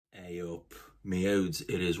up, me odes?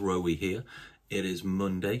 It is Rowie here. It is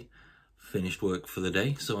Monday, finished work for the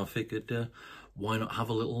day, so I figured why not have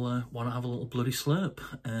a little bloody slurp.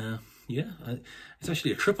 Yeah, it's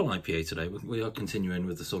actually a triple IPA today. We are continuing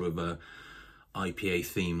with the sort of IPA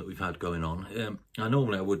theme that we've had going on.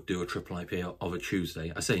 Normally I would do a triple IPA of a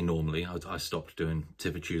Tuesday. I say normally, I stopped doing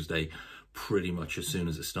Tipa Tuesday pretty much as soon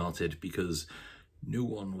as it started because no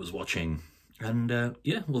one was watching. And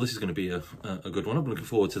yeah, well, this is going to be a good one. I'm looking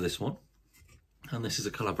forward to this one. And this is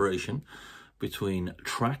a collaboration between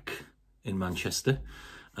Track in Manchester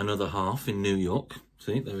and Other Half in New York.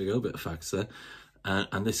 See, there we go, a bit of facts there.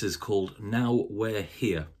 And this is called Now We're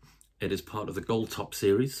Here. It is part of the Gold Top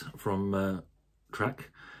series from Track.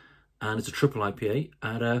 And it's a triple IPA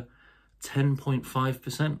at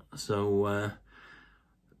 10.5%. So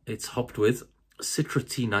it's hopped with Citra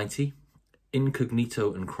T90,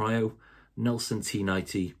 Incognito and Cryo, Nelson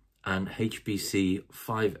T90 and HBC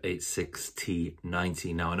 586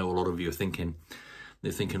 T90. Now I know a lot of you are thinking,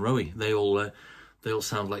 Rowie, they all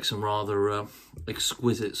sound like some rather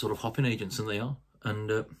exquisite sort of hopping agents, and they are.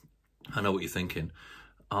 And I know what you're thinking.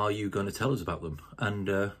 Are you going to tell us about them? And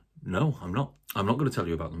no, I'm not. I'm not going to tell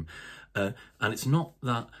you about them. And it's not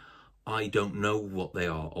that I don't know what they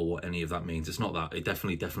are or what any of that means. It's not that. It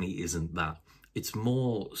definitely isn't that. It's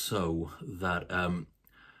more so that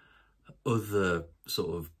other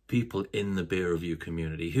sort of people in the beer review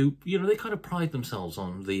community who, you know, they kind of pride themselves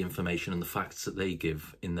on the information and the facts that they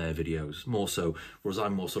give in their videos, more so, whereas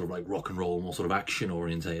I'm more sort of like rock and roll, more sort of action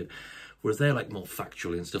orientated, whereas they're like more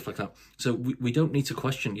factually and stuff like that. So we don't need to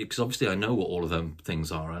question, because obviously I know what all of them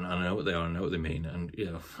things are, and I know what they are, I know what they mean, and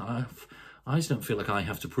you know, I just don't feel like I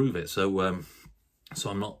have to prove it. So so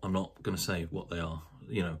I'm not going to say what they are.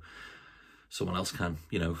 You know, someone else can.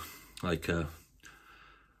 You know, like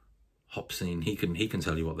Hop Scene, he can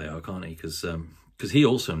tell you what they are, can't he? Because he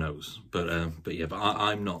also knows. But yeah, but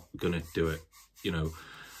I'm not going to do it. You know,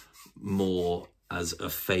 more as a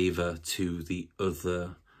favour to the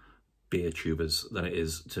other beer tubers than it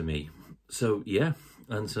is to me. So yeah,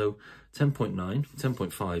 and so 10.9,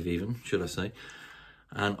 10.5 even, should I say.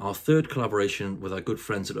 And our third collaboration with our good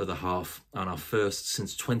friends at Other Half, and our first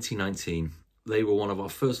since 2019. They were one of our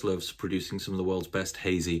first loves, producing some of the world's best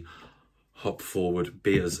hazy, hop-forward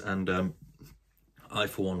beers. And I,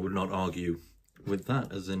 for one, would not argue with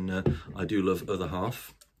that, as in I do love Other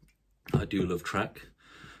Half. I do love Track.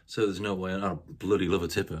 So there's no way, I bloody love a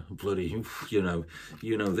Tipa. Bloody, you know,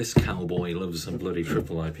 this cowboy loves a bloody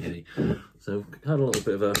triple IPA. So had a little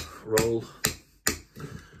bit of a roll.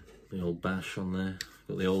 The old bash on there.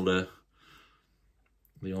 Got the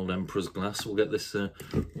old Emperor's glass. We'll get this in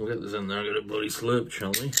there. Get a bloody slurp,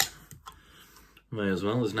 shall we? May as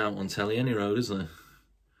well. There's now on telly any road, is there?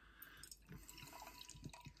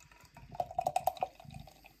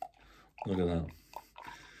 Look at that.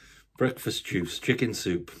 Breakfast juice, chicken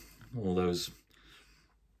soup, all those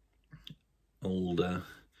old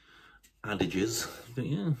adages. But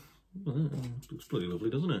yeah, looks bloody lovely,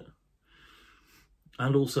 doesn't it?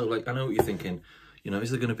 And also, like, I know what you're thinking, you know,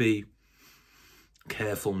 is there going to be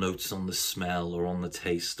careful notes on the smell or on the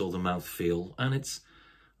taste or the mouthfeel? And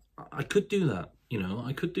I could do that, you know,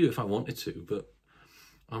 I could do it if I wanted to, but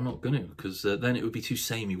I'm not going to, because then it would be too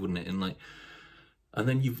samey, wouldn't it? And like, and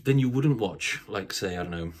then you wouldn't watch, like, say, I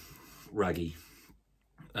don't know, Raggy,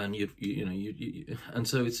 and you know, and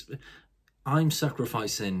so I'm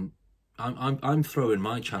sacrificing. I'm throwing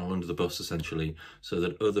my channel under the bus, essentially, so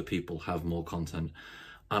that other people have more content.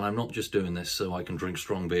 And I'm not just doing this so I can drink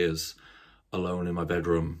strong beers alone in my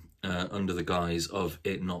bedroom under the guise of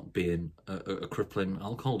it not being a crippling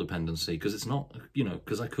alcohol dependency, because it's not, you know,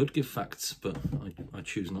 because I could give facts, but I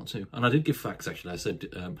choose not to. And I did give facts, actually. I said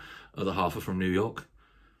Other Half are from New York,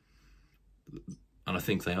 and I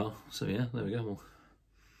think they are. So yeah, there we go. Well,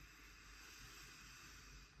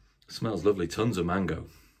 smells lovely. Tons of mango.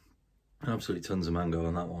 Absolutely tons of mango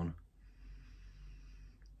on that one.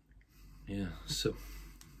 Yeah, so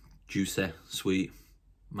juicy, sweet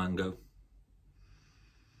mango.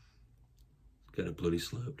 Get it bloody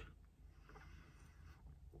slurped.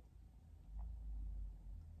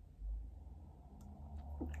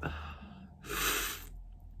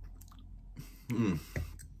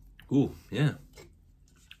 Ooh, yeah.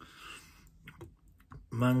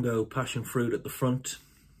 Mango, passion fruit at the front,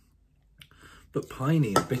 but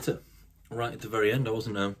piney and bitter right at the very end. I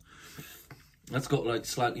wasn't that's got like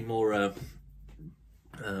slightly more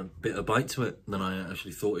bitter bite to it than I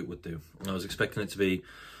actually thought it would do. I was expecting it to be,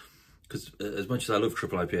 because as much as I love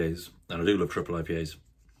triple IPAs, and I do love triple IPAs,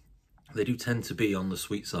 they do tend to be on the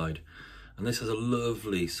sweet side, and this has a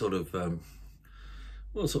lovely sort of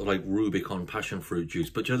well, sort of like Rubicon passion fruit juice,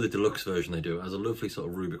 but you know the deluxe version they do, it has a lovely sort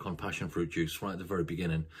of Rubicon passion fruit juice right at the very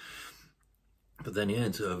beginning. But then, yeah,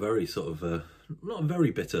 into a very sort of, not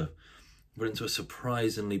very bitter, but into a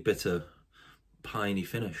surprisingly bitter, piney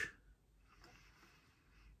finish.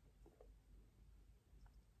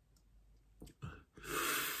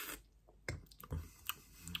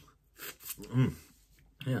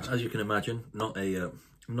 Yeah, as you can imagine, not a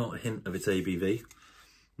hint of its ABV.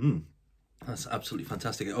 That's absolutely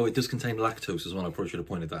fantastic. Oh, it does contain lactose as well. I probably should have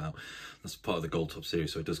pointed that out. That's part of the Gold Top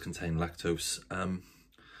series, so it does contain lactose.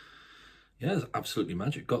 Yeah, it's absolutely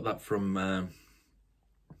magic. Got that from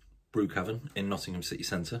Brew Cavern in Nottingham City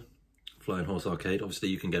Centre, Flying Horse Arcade. Obviously,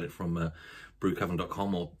 you can get it from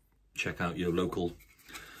brewcavern.com or check out your local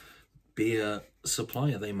beer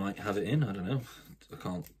supplier. They might have it in. I don't know.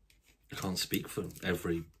 I can't speak for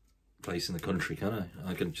every place in the country, can I?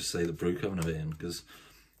 I can just say that Brew Cavern have it in because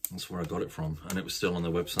that's where I got it from, and it was still on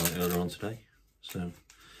their website earlier on today. So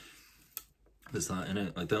there's that in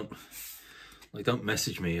it. Don't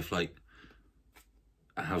message me if like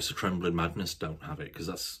a House of Trembling Madness don't have it,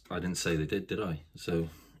 because I didn't say they did I? So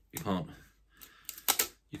you can't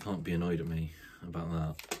be annoyed at me about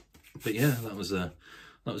that. But yeah, that was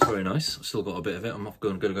very nice. I've still got a bit of it. I'm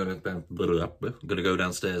gonna go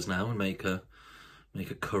downstairs now and make a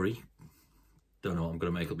curry. Don't know what I'm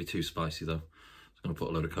gonna make. It'll be too spicy though. I'm gonna put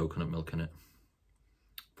a load of coconut milk in it.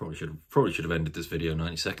 Probably should have ended this video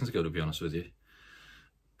 90 seconds ago, to be honest with you.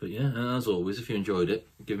 But yeah, as always, if you enjoyed it,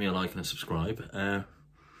 give me a like and a subscribe.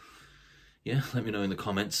 Yeah, let me know in the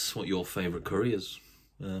comments what your favourite curry is.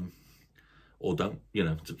 Or don't, you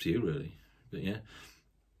know, it's up to you really. But yeah.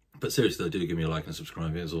 But seriously, do give me a like and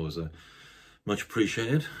subscribe. It's always much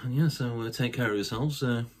appreciated. And yeah, so take care of yourselves.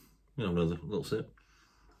 You know, another little sip.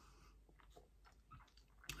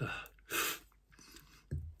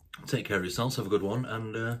 Take care of yourselves. Have a good one,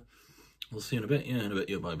 and we'll see you in a bit. Yeah, in a bit.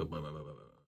 Yeah, bye.